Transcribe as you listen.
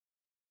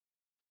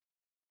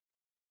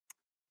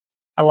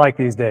I like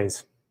these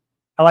days.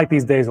 I like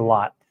these days a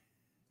lot,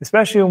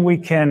 especially when we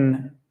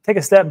can take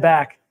a step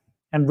back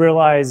and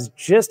realize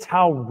just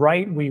how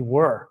right we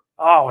were.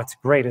 Oh, it's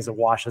great as it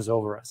washes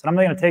over us. And I'm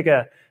going to take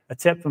a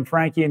tip from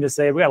Frankie and just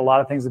say, we got a lot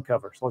of things to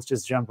cover. So let's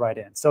just jump right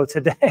in. So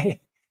today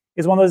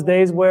is one of those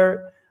days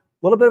where a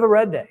little bit of a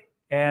red day.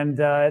 And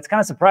it's kind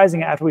of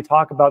surprising after we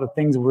talk about the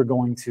things we're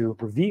going to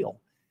reveal.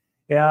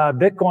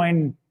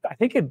 Bitcoin, I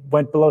think it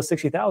went below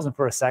 60,000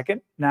 for a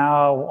second.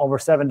 Now, over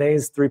 7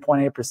 days,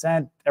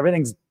 3.8%.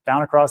 Everything's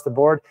down across the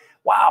board.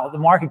 Wow, the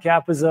market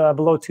cap was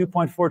below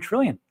 2.4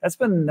 trillion. That's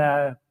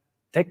been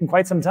taking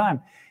quite some time.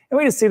 And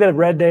we just see that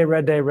red day,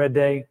 red day, red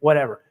day,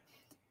 whatever.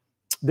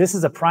 This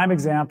is a prime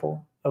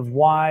example of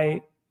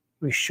why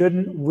we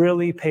shouldn't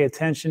really pay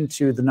attention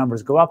to the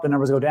numbers go up, the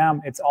numbers go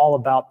down. It's all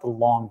about the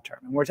long term.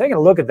 And we're taking a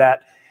look at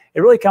that.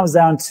 It really comes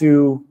down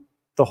to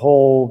the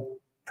whole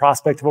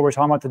prospect of what we're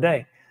talking about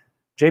today,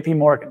 JP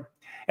Morgan.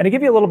 And to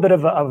give you a little bit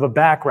of a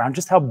background,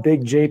 just how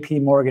big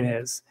JP Morgan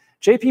is.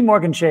 JP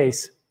Morgan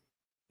Chase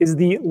is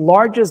the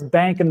largest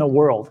bank in the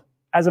world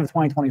as of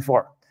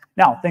 2024.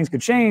 Now, things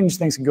could change,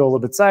 things can go a little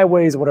bit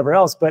sideways or whatever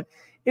else, but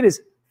it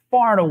is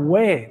far and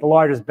away the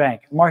largest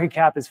bank. Market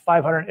cap is it's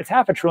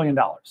 $500 billion,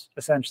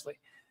 essentially.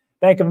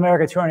 Bank of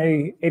America,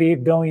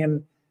 288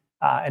 billion.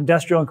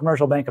 Industrial and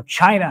Commercial Bank of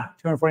China,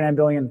 249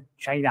 billion,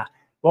 China.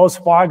 Wells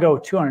Fargo,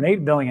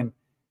 208 billion.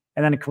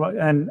 And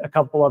then a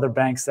couple other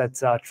banks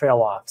that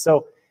trail off.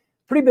 So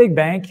pretty big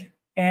bank.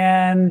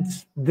 And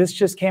this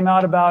just came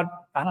out about,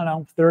 I don't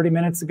know, 30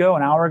 minutes ago,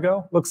 an hour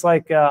ago. Looks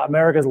like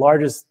America's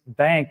largest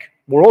bank,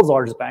 world's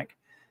largest bank,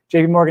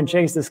 JP Morgan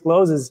Chase,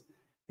 discloses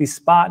the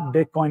spot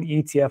Bitcoin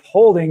ETF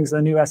holdings,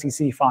 the new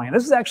SEC filing.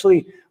 This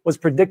was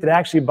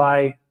predicted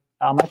by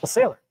Michael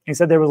Saylor. He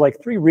said there was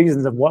like 3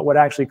 reasons of what would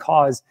actually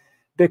cause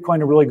Bitcoin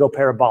to really go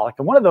parabolic.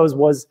 And one of those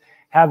was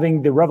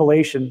having the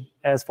revelation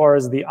as far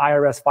as the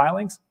IRS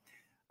filings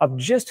of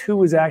just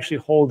who is actually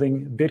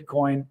holding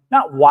Bitcoin,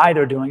 not why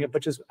they're doing it,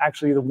 but just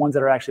actually the ones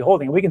that are actually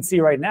holding. And we can see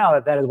right now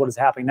that is what is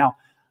happening. Now,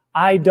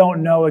 I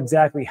don't know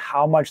exactly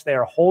how much they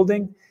are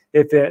holding,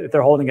 if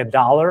they're holding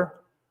 $1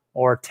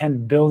 or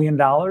 $10 billion.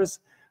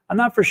 I'm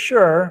not for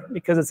sure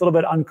because it's a little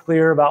bit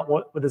unclear about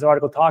what this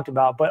article talked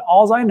about. But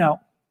all I know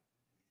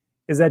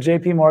is that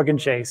JP Morgan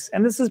Chase,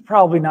 and this is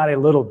probably not a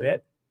little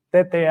bit,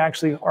 that they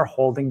actually are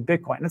holding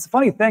Bitcoin. And it's a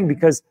funny thing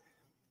because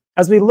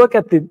as we look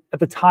at the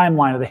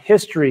timeline of the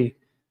history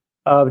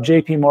of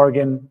JP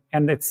Morgan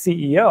and its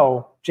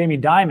CEO, Jamie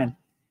Dimon,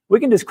 we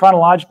can just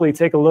chronologically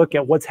take a look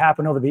at what's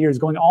happened over the years,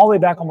 going all the way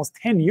back almost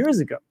 10 years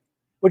ago,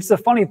 which is a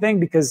funny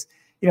thing because,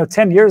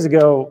 10 years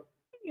ago,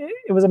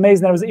 it was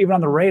amazing that it was even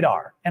on the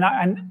radar.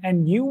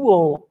 And you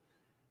will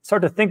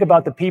start to think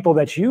about the people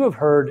that you have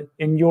heard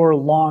in your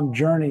long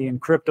journey in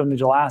crypto and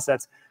digital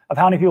assets of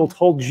how many people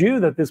told you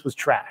that this was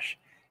trash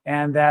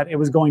and that it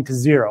was going to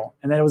zero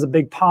and that it was a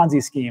big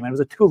Ponzi scheme and it was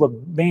a tulip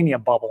mania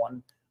bubble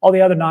and all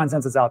the other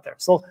nonsense that's out there.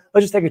 So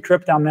let's just take a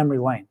trip down memory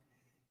lane.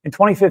 In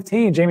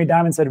 2015, Jamie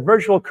Dimon said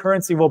virtual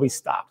currency will be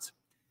stopped.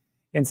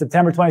 In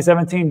September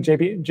 2017,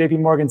 JP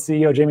Morgan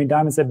CEO Jamie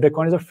Dimon said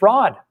Bitcoin is a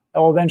fraud that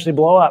will eventually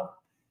blow up.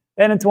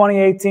 Then in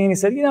 2018, he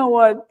said, you know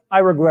what? I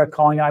regret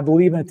calling it. I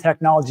believe in the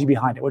technology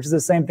behind it, which is the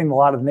same thing a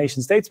lot of the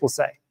nation states will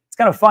say. It's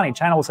kind of funny.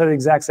 China will say the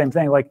exact same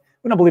thing. Like,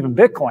 we don't believe in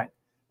Bitcoin,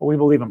 but we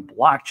believe in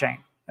blockchain.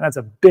 And that's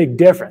a big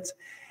difference.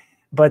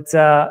 But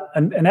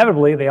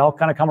inevitably, they all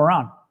kind of come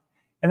around.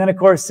 And then, of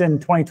course, in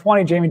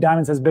 2020, Jamie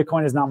Dimon says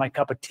Bitcoin is not my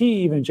cup of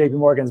tea. Even JP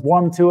Morgan's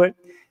warmed to it.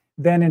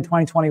 Then in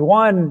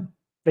 2021,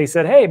 they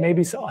said, hey,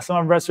 maybe some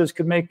investors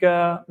could make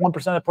 1%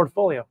 of the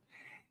portfolio.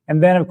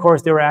 And then, of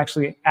course, they were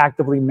actually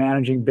actively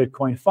managing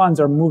Bitcoin funds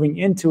or moving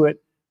into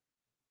it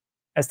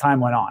as time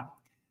went on.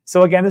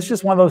 So again, it's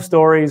just one of those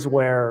stories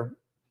where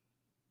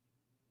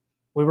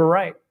we were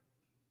right.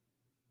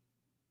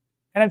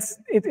 And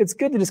it's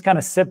good to just kind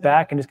of sit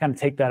back and just kind of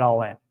take that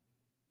all in,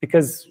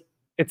 because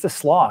it's a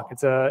slog.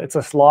 It's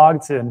a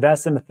slog to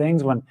invest into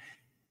things when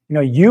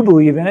you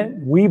believe in it,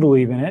 we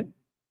believe in it,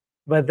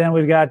 but then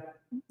we've got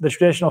the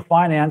traditional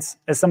finance,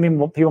 as some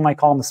people might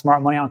call them the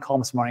smart money. I don't call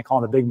them smart money, I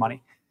call them the big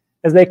money.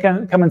 As they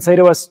can come and say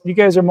to us, you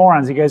guys are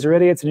morons, you guys are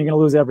idiots, and you're going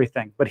to lose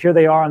everything. But here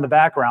they are in the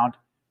background.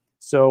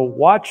 So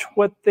watch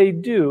what they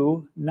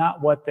do,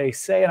 not what they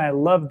say. And I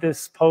love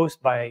this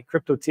post by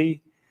Crypto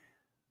T,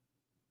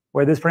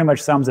 where this pretty much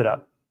sums it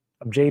up.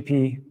 Of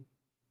JP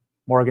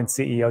Morgan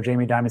CEO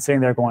Jamie Dimon sitting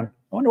there going,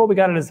 I wonder what we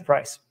got it as the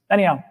price.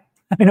 Anyhow,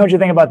 let me know what you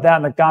think about that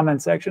in the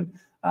comment section.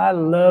 I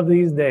love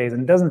these days,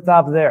 and it doesn't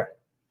stop there.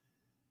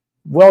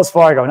 Wells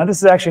Fargo. Now, this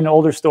is actually an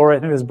older story. I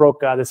think this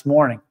broke this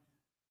morning.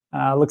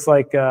 Looks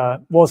like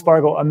Wells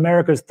Fargo,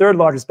 America's 3rd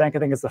largest bank, I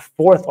think it's the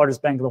 4th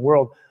largest bank in the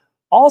world,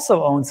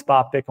 also owns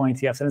spot Bitcoin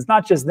ETFs. And it's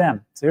not just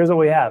them. So here's what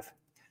we have.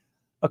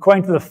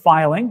 According to the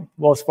filing,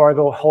 Wells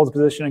Fargo holds a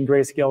position in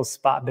Grayscale's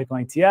spot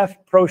Bitcoin ETF,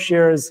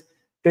 ProShares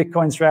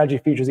Bitcoin Strategy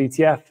Futures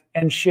ETF,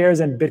 and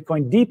shares in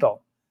Bitcoin Depot,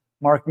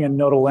 marking a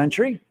notable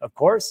entry, of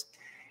course.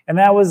 And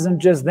that wasn't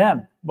just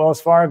them. Wells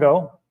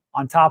Fargo,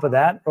 on top of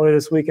that, earlier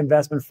this week,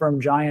 investment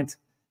firm giant,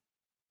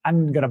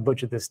 I'm going to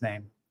butcher this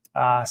name,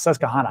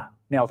 Susquehanna,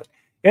 nailed it.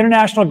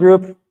 International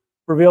Group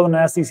revealed in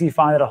an SEC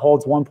find that it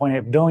holds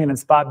 $1.8 billion in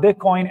spot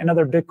Bitcoin and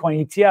other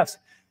Bitcoin ETFs,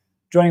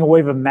 joining a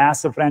wave of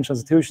massive financial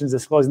institutions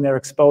disclosing their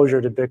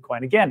exposure to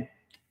Bitcoin. Again,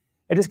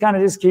 it just kind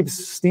of keeps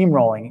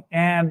steamrolling.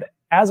 And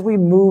as we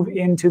move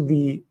into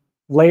the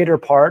later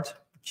part,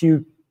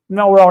 we're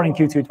already in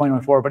Q2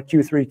 2024, but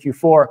Q3,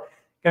 Q4,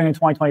 getting into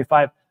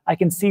 2025, I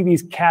can see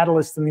these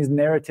catalysts and these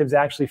narratives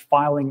actually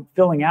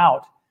filling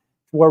out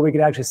to where we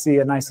could actually see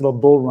a nice little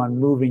bull run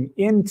moving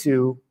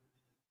into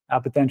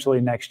potentially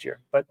next year.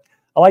 But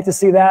I like to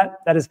see that.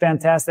 That is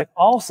fantastic.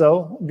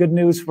 Also, good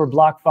news for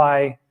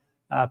BlockFi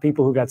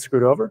people who got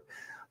screwed over.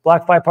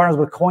 BlockFi partners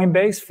with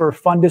Coinbase for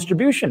fund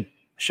distribution.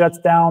 Shuts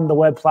down the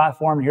web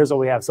platform. And here's what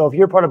we have. So if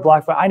you're part of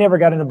BlockFi, I never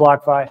got into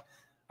BlockFi.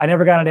 I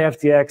never got into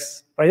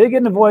FTX, but I did get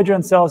into Voyager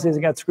and Celsius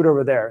and got screwed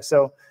over there.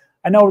 So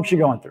I know what you're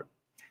going through.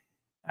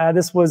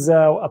 This was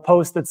a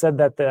post that said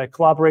that the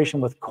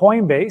collaboration with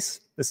Coinbase,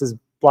 this is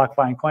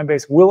BlockFi and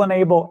Coinbase, will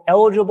enable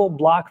eligible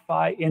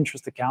BlockFi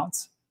interest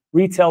accounts,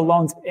 retail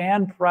loans,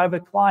 and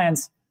private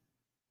clients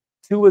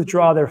to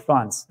withdraw their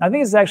funds. I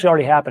think this has actually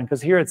already happened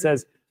because here it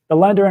says the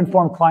lender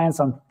informed clients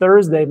on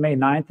Thursday, May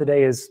 9th,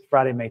 today is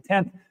Friday, May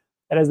 10th,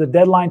 that as the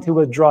deadline to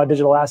withdraw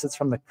digital assets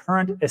from the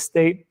current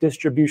estate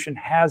distribution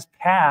has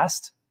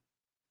passed,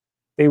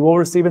 they will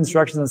receive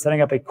instructions on setting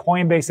up a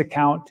Coinbase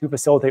account to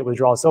facilitate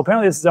withdrawals. So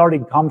apparently this has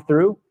already come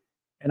through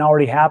and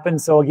already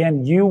happened. So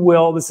again, you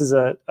will, this is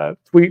a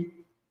tweet.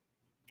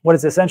 What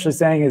it's essentially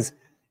saying is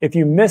if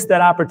you miss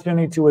that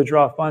opportunity to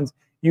withdraw funds,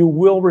 you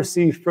will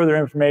receive further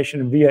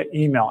information via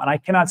email. And I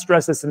cannot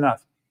stress this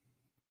enough.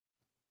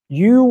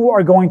 You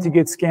are going to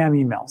get scam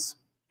emails.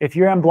 If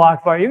you're on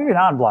BlockFi, even if you're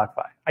not on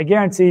BlockFi, I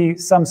guarantee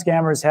some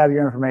scammers have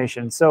your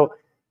information. So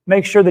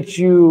make sure that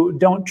you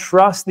don't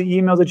trust the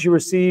emails that you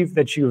receive,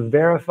 that you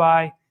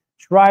verify.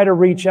 Try to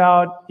reach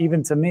out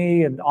even to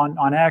me and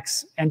on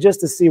X, and just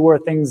to see where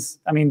things,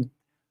 I mean,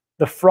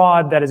 the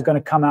fraud that is going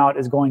to come out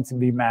is going to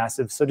be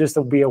massive. So just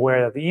to be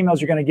aware that the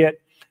emails you're going to get,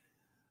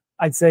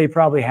 I'd say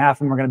probably half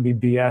of them are going to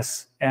be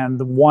BS. And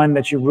the one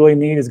that you really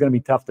need is going to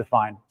be tough to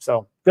find.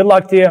 So good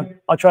luck to you.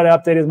 I'll try to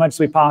update as much as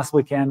we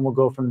possibly can. We'll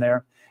go from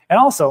there. And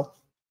also,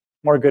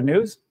 more good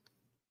news,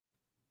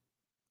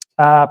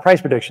 price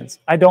predictions.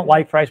 I don't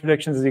like price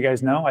predictions, as you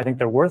guys know. I think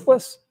they're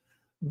worthless,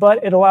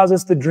 but it allows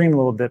us to dream a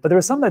little bit. But there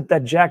was something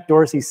that Jack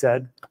Dorsey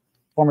said,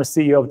 former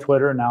CEO of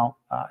Twitter, now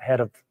head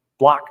of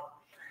Block.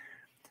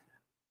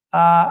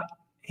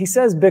 He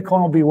says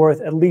Bitcoin will be worth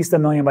at least $1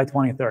 million by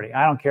 2030.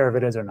 I don't care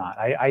if it is or not.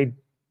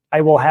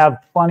 I will have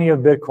plenty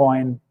of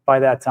Bitcoin by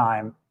that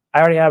time.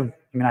 I already have,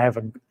 I mean, I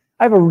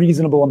have a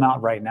reasonable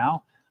amount right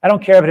now. I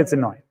don't care if it's $1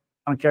 million.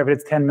 I don't care if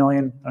it's 10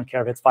 million. I don't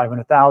care if it's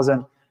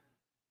 500,000.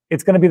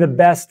 It's going to be the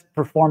best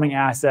performing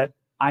asset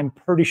I'm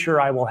pretty sure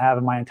I will have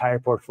in my entire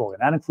portfolio.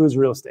 That includes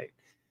real estate.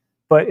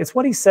 But it's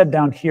what he said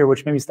down here,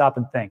 which made me stop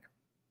and think.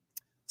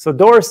 So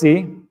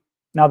Dorsey,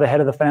 now the head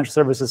of the financial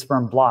services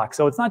firm Block.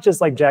 So it's not just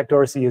like Jack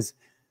Dorsey is,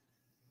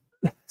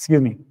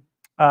 excuse me,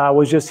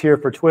 was just here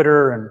for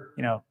Twitter and,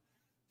 you know,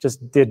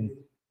 just did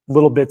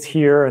little bits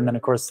here. And then,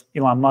 of course,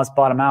 Elon Musk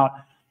bought him out.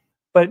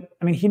 But,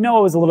 I mean, he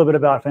knows a little bit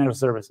about financial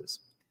services.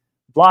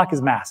 Block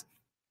is massive.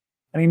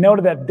 And he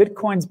noted that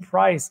Bitcoin's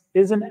price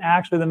isn't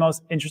actually the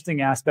most interesting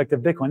aspect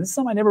of Bitcoin. This is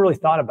something I never really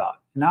thought about.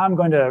 Now I'm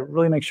going to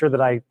really make sure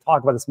that I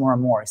talk about this more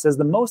and more. He says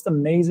the most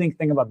amazing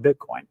thing about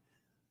Bitcoin,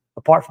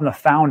 apart from the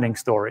founding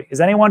story,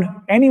 is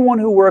anyone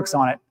who works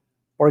on it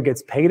or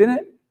gets paid in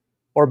it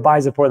or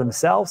buys it for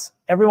themselves,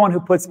 everyone who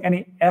puts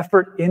any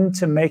effort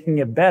into making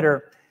it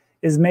better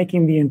is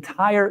making the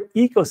entire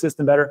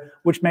ecosystem better,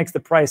 which makes the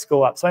price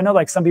go up. So I know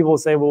like some people will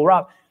say, well,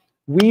 Rob,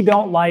 we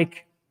don't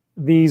like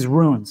these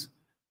runes.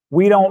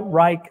 We don't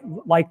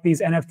like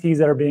these NFTs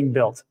that are being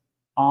built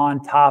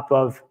on top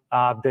of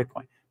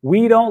Bitcoin.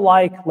 We don't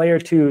like layer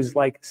twos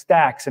like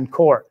Stacks and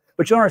Core,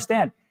 but you don't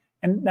understand.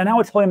 And now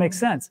it totally makes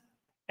sense.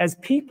 As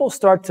people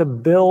start to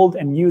build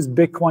and use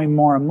Bitcoin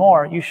more and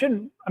more, you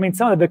shouldn't, I mean,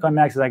 some of the Bitcoin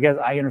maxes, I guess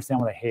I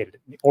understand why they hated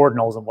it, the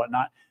ordinals and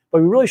whatnot,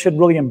 but we really should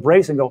really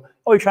embrace and go,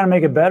 oh, you're trying to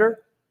make it better?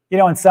 You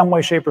know, in some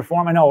way, shape, or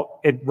form. I know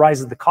it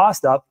rises the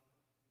cost up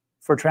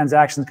for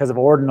transactions because of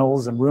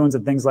ordinals and runes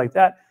and things like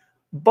that.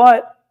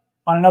 But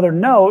on another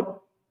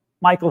note,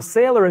 Michael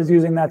Saylor is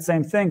using that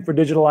same thing for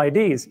digital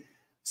IDs.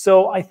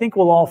 So I think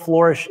we'll all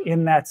flourish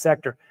in that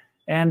sector.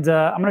 And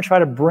I'm going to try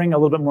to bring a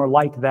little bit more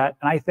light to that.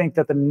 And I think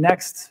that the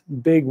next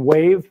big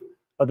wave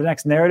of the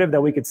next narrative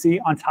that we could see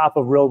on top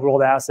of real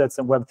world assets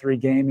and Web3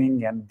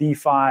 gaming and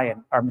DeFi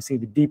and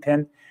the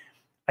DePIN,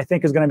 I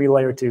think is going to be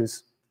layer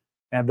twos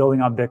and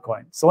building on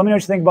Bitcoin. So let me know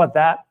what you think about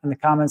that in the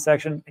comment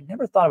section. I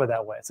never thought of it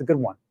that way. It's a good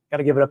one. Got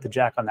to give it up to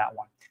Jack on that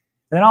one.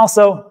 And then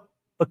also,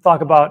 let's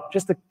talk about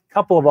just a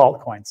couple of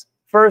altcoins.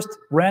 First,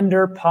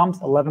 Render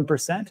pumped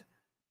 11%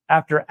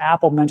 after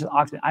Apple mentioned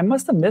Octane. I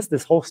must have missed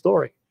this whole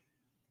story.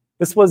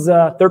 This was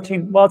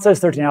 13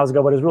 hours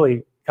ago, but it was really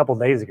a couple of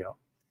days ago.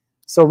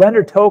 So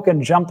Render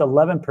token jumped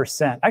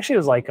 11%. Actually, it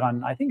was like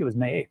on, I think it was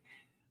May 8th.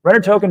 Render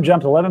token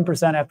jumped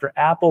 11% after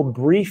Apple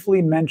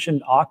briefly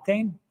mentioned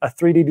Octane, a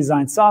 3D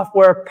design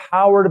software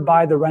powered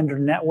by the Render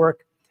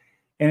network,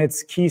 in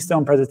its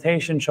Keystone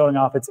presentation showing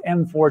off its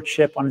M4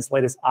 chip on its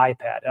latest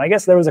iPad. And I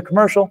guess there was a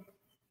commercial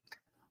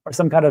or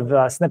some kind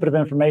of snippet of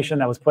information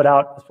that was put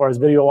out as far as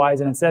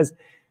video-wise, and it says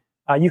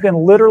you can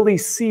literally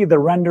see the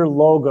Render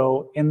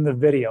logo in the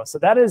video. So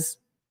that is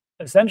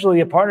essentially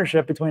a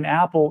partnership between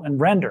Apple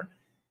and Render.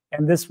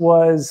 And this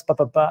was,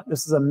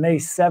 this is a May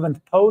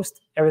 7th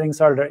post. Everything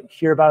started to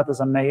hear about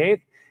this on May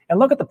 8th. And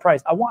look at the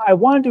price. I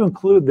wanted to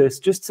include this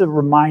just to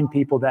remind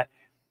people that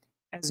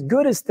as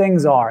good as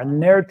things are, and the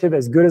narrative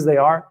as good as they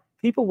are,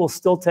 people will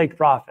still take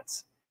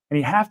profits. And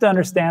you have to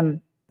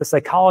understand the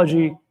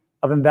psychology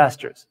of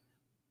investors.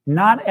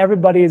 Not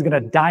everybody is going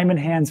to diamond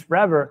hands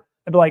forever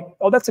and be like,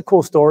 oh, that's a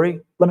cool story.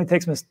 Let me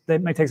take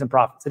some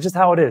profits. It's just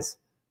how it is.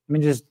 I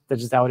mean,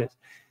 that's just how it is.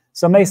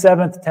 So May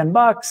 7th,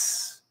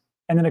 $10.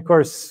 And then, of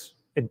course,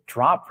 it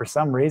dropped for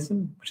some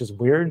reason, which is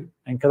weird.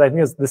 And because I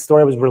think this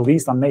story was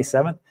released on May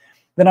 7th.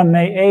 Then on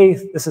May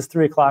 8th, this is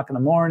 3 o'clock in the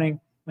morning.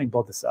 Let me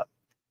blow this up.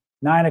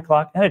 9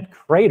 o'clock, and it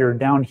cratered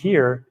down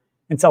here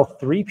until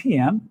 3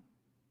 p.m.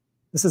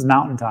 This is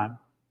Mountain Time.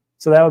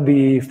 So that would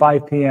be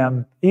 5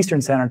 p.m.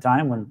 Eastern Standard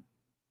Time when,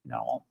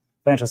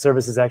 financial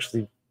services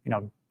actually,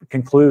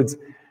 concludes.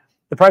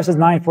 The price is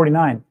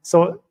 $9.49.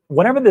 So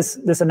whenever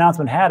this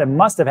announcement had, it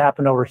must have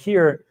happened over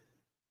here.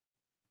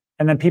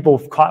 And then people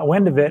caught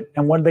wind of it.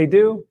 And what did they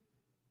do?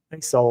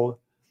 They sold.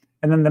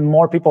 And then the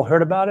more people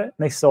heard about it,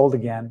 they sold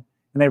again.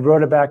 And they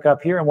wrote it back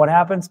up here. And what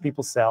happens?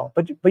 People sell.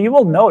 But you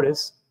will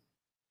notice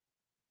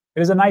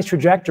it is a nice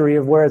trajectory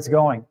of where it's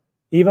going,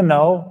 even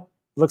though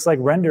it looks like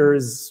Render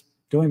is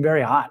doing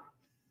very hot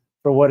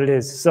for what it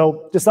is.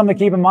 So just something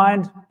to keep in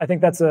mind. I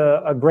think that's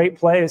a great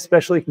play,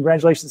 especially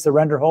congratulations to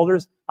Render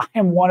holders. I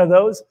am one of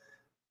those.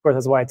 Of course,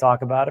 that's why I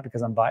talk about it,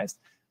 because I'm biased.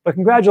 But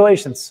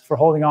congratulations for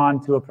holding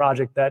on to a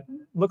project that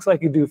looks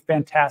like you do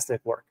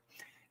fantastic work.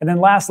 And then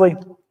lastly,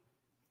 a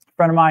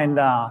friend of mine,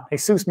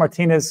 Jesus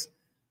Martinez,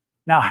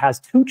 now has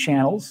 2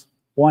 channels.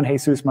 One,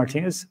 Jesus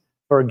Martinez,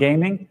 for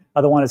gaming.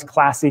 Other one is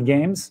Classy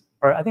Games,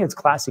 or I think it's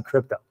Classy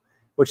Crypto,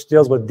 which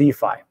deals with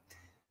DeFi.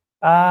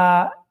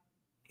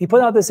 He put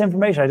out this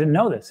information. I didn't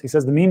know this. He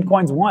says the meme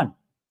coins won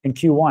in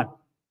Q1.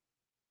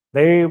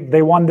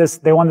 They won this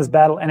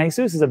battle. And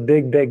Jesus is a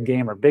big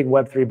gamer, big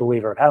Web3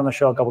 believer. I've had him on the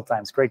show a couple of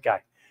times. Great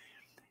guy.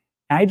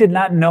 And I did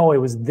not know it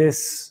was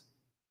this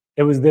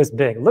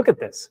big. Look at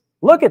this.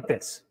 Look at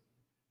this.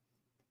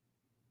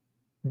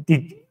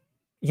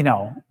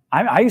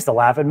 I used to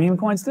laugh at meme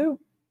coins too.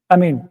 I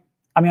mean,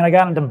 I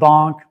got into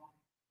Bonk,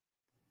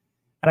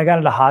 and I got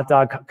into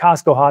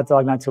Costco hot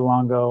dog not too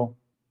long ago.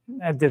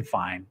 I did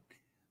fine.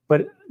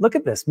 But look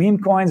at this. Meme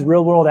coins,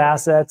 real world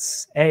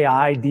assets,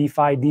 AI,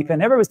 DeFi,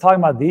 DePIN. Everybody's talking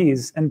about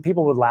these, and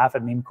people would laugh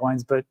at meme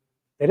coins, but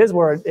it is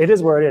where it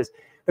is.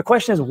 The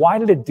question is, why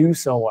did it do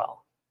so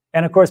well?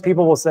 And of course,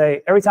 people will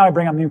say, every time I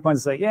bring up meme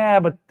coins, they say, yeah,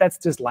 but that's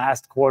just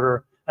last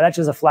quarter. That's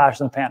just a flash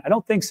in the pan. I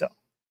don't think so.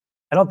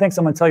 I'm going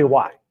to tell you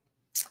why.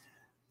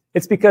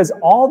 It's because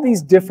all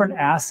these different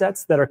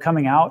assets that are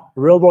coming out,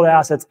 real world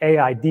assets,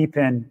 AI,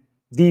 DePIN,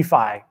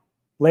 DeFi,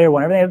 layer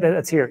 1, everything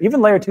that's here,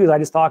 even layer 2 that I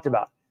just talked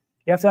about,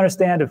 you have to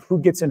understand of who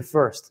gets in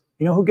first.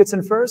 You know who gets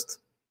in first?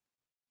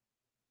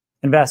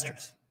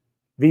 Investors,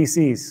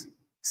 VCs,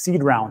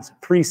 seed rounds,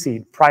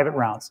 pre-seed, private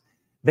rounds.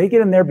 They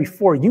get in there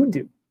before you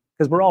do,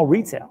 because we're all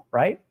retail,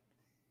 right?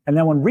 And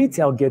then when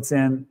retail gets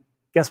in,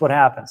 guess what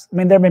happens? I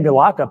mean, there may be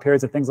lockup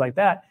periods and things like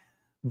that,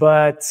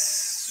 but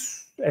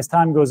as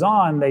time goes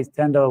on, they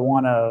tend to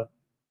want to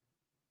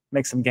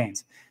make some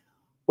gains.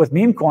 With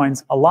meme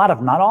coins, a lot of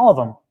them, not all of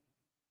them,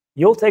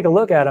 you'll take a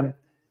look at them.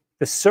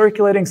 The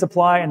circulating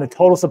supply and the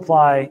total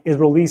supply is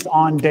released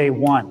on day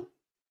 1.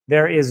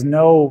 There is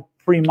no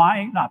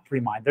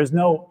there's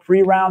no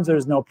pre-rounds,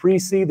 there's no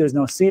pre-seed, there's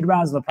no seed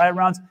rounds, no private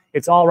rounds.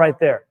 It's all right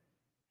there.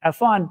 Have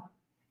fun.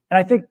 And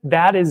I think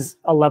that is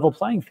a level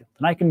playing field,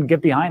 and I can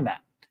get behind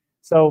that.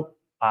 So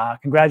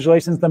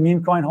congratulations to the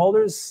meme coin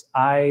holders.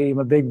 I'm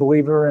a big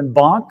believer in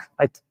Bonk.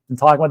 I've been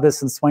talking about this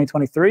since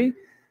 2023.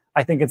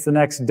 I think it's the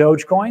next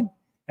Dogecoin,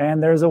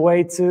 and there's a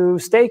way to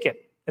stake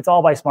it. It's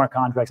all by smart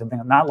contracts and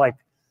things, not like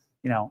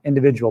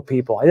individual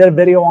people. I did a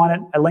video on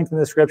it. I linked in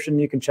the description.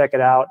 You can check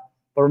it out.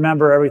 But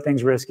remember,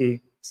 everything's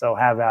risky, so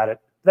have at it.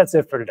 That's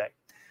it for today.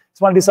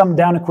 Just want to do something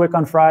down and quick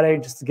on Friday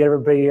just to get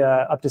everybody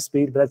up to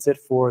speed, but that's it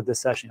for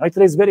this session. Like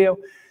today's video,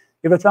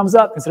 give it a thumbs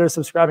up. Consider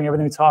subscribing.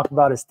 Everything we talk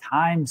about is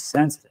time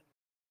sensitive.